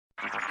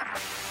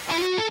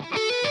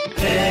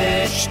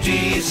HD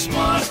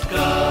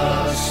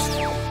Smartcast.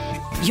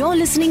 You're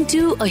listening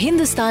to a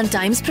Hindustan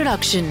Times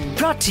production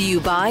brought to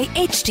you by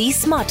HD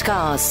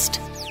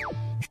Smartcast.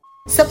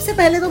 सबसे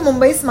पहले तो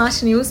Mumbai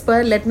smart news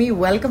पर let me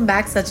welcome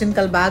back Sachin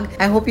Kalbag.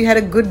 I hope you had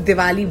a good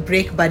Diwali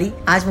break buddy.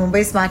 आज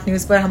Mumbai smart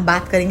news पर हम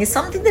बात करेंगे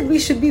something that we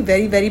should be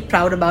very very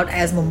proud about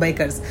as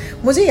Mumbaikars.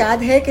 मुझे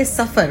याद है कि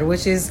सफर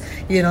which is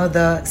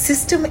the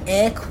system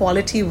air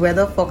quality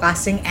weather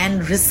forecasting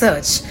and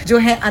research जो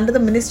है under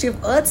the ministry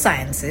of earth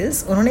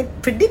sciences, उन्होंने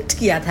प्रिडिक्ट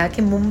किया था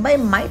कि Mumbai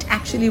might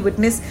actually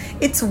witness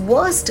its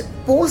worst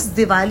post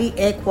Diwali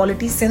air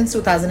quality since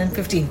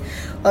 2015.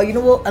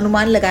 वो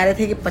अनुमान लगा रहे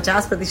थे कि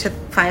 50%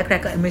 फायर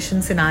क्रैकर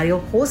एमिशन सिनारियो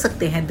हो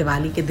सकते हैं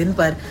दिवाली के दिन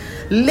पर.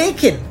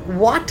 लेकिन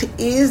व्हाट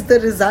इज द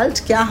रिजल्ट?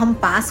 क्या हम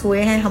पास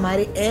हुए हैं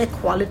हमारे एयर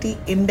क्वालिटी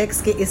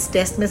इंडेक्स के इस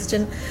टेस्ट में?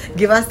 Sachin,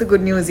 give us the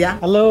good news. Yeah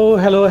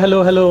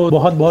hello,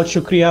 बहुत बहुत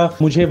शुक्रिया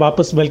मुझे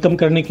वापस वेलकम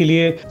करने के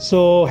लिए.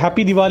 So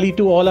happy Diwali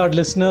to all our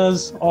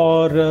listeners,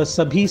 और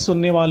सभी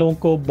सुनने वालों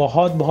को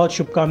बहुत बहुत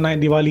शुभकामनाएं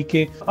दिवाली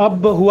के.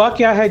 अब हुआ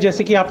क्या है,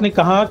 जैसे कि आपने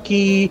कहा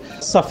कि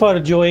सफर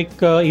जो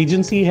एक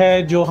एजेंसी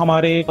है जो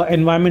हमारे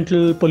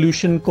एनवायरमेंटल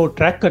पोल्यूशन को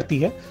ट्रैक करती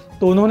है,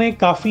 तो उन्होंने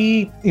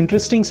काफ़ी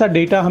इंटरेस्टिंग सा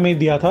डेटा हमें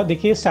दिया था.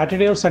 देखिए,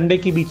 सैटरडे और संडे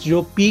के बीच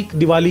जो पीक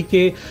दिवाली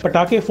के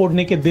पटाखे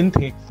फोड़ने के दिन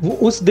थे, वो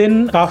उस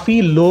दिन काफ़ी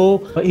लो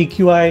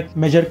AQI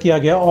मेजर किया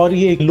गया. और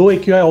ये low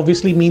AQI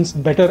obviously means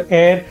better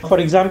air.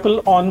 For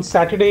example, on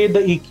Saturday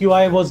the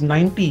AQI was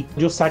 90,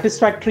 जो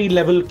सेटिस्फैक्ट्री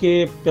लेवल के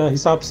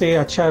हिसाब से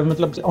अच्छा है,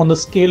 मतलब on the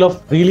scale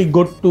of really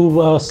good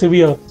to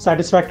severe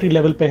satisfactory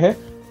level पे है.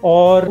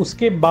 और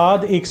उसके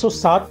बाद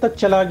 107 तक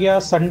चला गया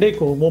संडे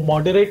को. वो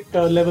मॉडरेट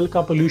लेवल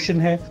का पोल्यूशन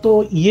है.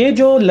 तो ये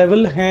जो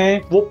लेवल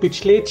है वो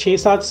पिछले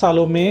 6-7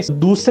 सालों में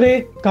दूसरे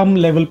कम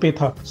लेवल पे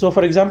था. So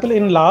for example,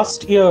 in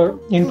last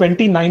year in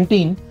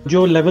 2019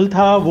 जो लेवल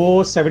था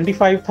वो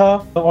 75 था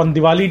ऑन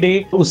दिवाली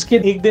डे. उसके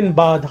एक दिन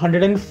बाद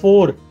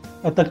 104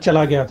 तक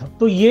चला गया था.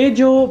 तो ये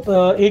जो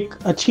एक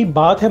अच्छी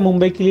बात है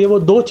मुंबई के लिए, वो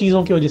दो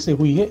चीज़ों की वजह से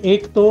हुई है.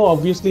 एक तो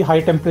ऑब्वियसली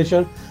हाई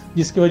टेम्परेचर,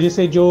 जिसकी वजह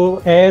से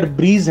जो एयर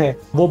ब्रीज है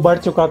वो बढ़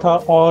चुका था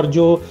और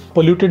जो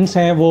पोल्यूटेंट्स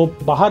हैं वो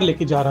बाहर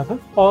लेके जा रहा था.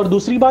 और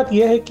दूसरी बात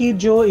यह है कि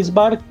जो इस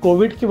बार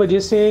कोविड की वजह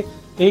से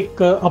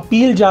एक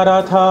अपील जा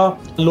रहा था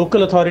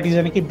लोकल अथॉरिटीज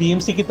यानी कि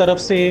BMC की तरफ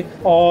से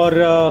और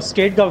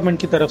स्टेट गवर्नमेंट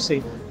की तरफ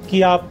से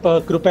कि आप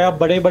कृपया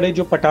बड़े बड़े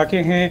जो पटाखे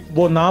हैं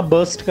वो ना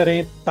बर्स्ट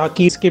करें,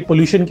 ताकि इसके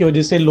पोल्यूशन की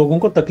वजह से लोगों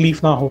को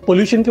तकलीफ ना हो.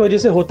 पोल्यूशन की वजह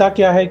से होता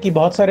क्या है कि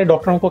बहुत सारे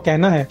डॉक्टरों को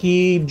कहना है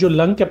कि जो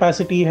लंग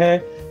कैपेसिटी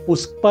है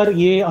उस पर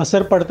ये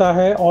असर पड़ता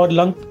है. और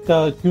लंग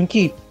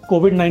क्योंकि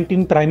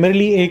कोविड-19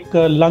 प्राइमरीली एक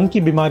लंग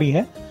की बीमारी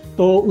है,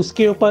 तो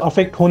उसके ऊपर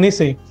अफेक्ट होने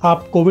से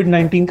आप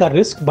कोविड-19 का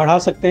रिस्क बढ़ा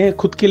सकते हैं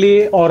खुद के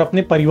लिए और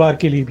अपने परिवार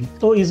के लिए भी.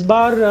 तो इस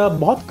बार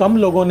बहुत कम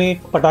लोगों ने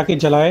पटाखे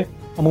जलाए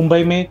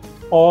मुंबई में.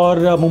 और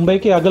मुंबई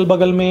के अगल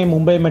बगल में,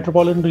 मुंबई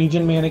मेट्रोपॉलिटन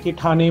रीजन में यानी कि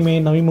ठाणे में,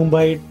 नवी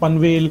मुंबई,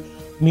 पनवेल,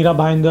 मीरा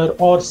भाईंदर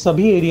और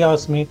सभी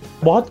एरियाज में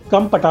बहुत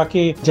कम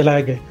पटाखे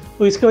जलाए गए.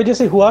 तो इसकी वजह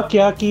से हुआ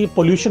क्या कि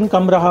पोल्यूशन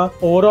कम रहा,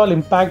 ओवरऑल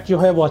इम्पैक्ट जो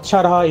है वो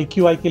अच्छा रहा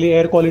AQI के लिए,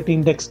 एयर क्वालिटी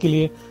इंडेक्स के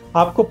लिए.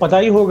 आपको पता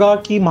ही होगा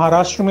कि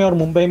महाराष्ट्र में और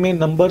मुंबई में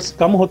नंबर्स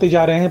कम होते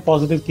जा रहे हैं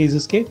पॉजिटिव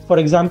केसेस के. फॉर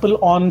एग्जांपल,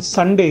 ऑन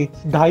संडे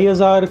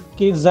 2500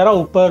 के जरा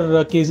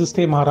ऊपर केसेस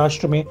थे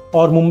महाराष्ट्र में,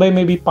 और मुंबई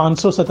में भी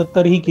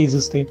 577 ही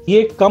केसेस थे.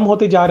 ये कम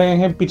होते जा रहे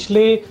हैं.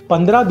 पिछले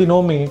 15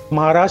 दिनों में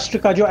महाराष्ट्र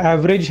का जो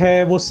एवरेज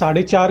है वो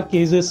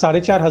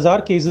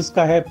 4,500 केसेस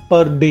का है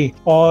पर डे,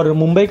 और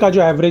मुंबई का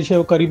जो एवरेज है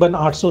वो करीबन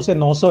 800 से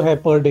 900 है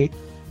पर डे.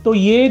 तो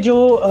ये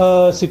जो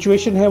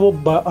सिचुएशन है वो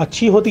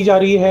अच्छी होती जा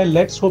रही है.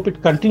 Let's hope it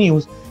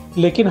continues.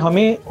 लेकिन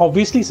हमें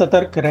ऑब्वियसली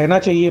सतर्क रहना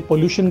चाहिए,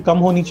 पोल्यूशन कम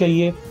होनी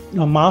चाहिए,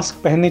 मास्क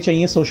पहनने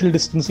चाहिए, सोशल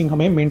डिस्टेंसिंग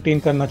हमें मेंटेन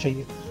करना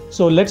चाहिए.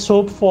 So let's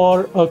hope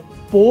for a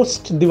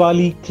post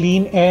Diwali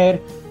clean air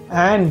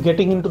and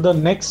getting into the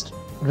next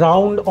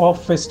round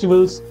of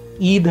festivals.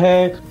 Eid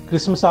है,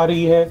 क्रिसमस आ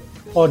रही है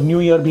और न्यू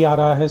ईयर भी आ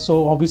रहा है. So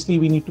obviously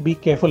we need to be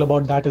careful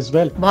about that as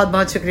well. बहुत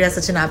बहुत शुक्रिया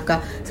सचिन आपका.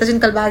 Sachin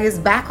Kalbag is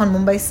back on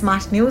Mumbai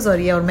smart news, और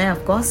ये और मैं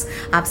ऑफ कोर्स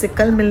आपसे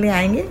कल मिलने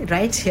आएंगे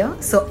right here.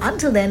 So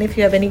until then, if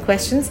you have any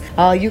questions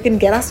you can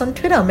get us on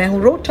Twitter. मैं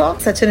हूं road talk,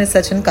 Sachin is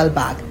Sachin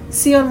Kalbag.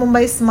 See on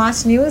Mumbai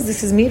smart news.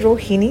 This is me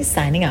Rohini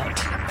signing out.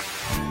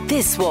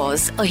 This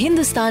was a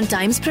Hindustan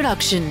Times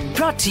production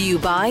brought to you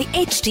by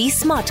HD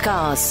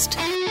Smartcast.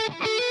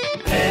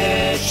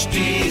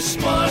 HD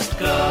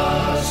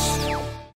Smartcast.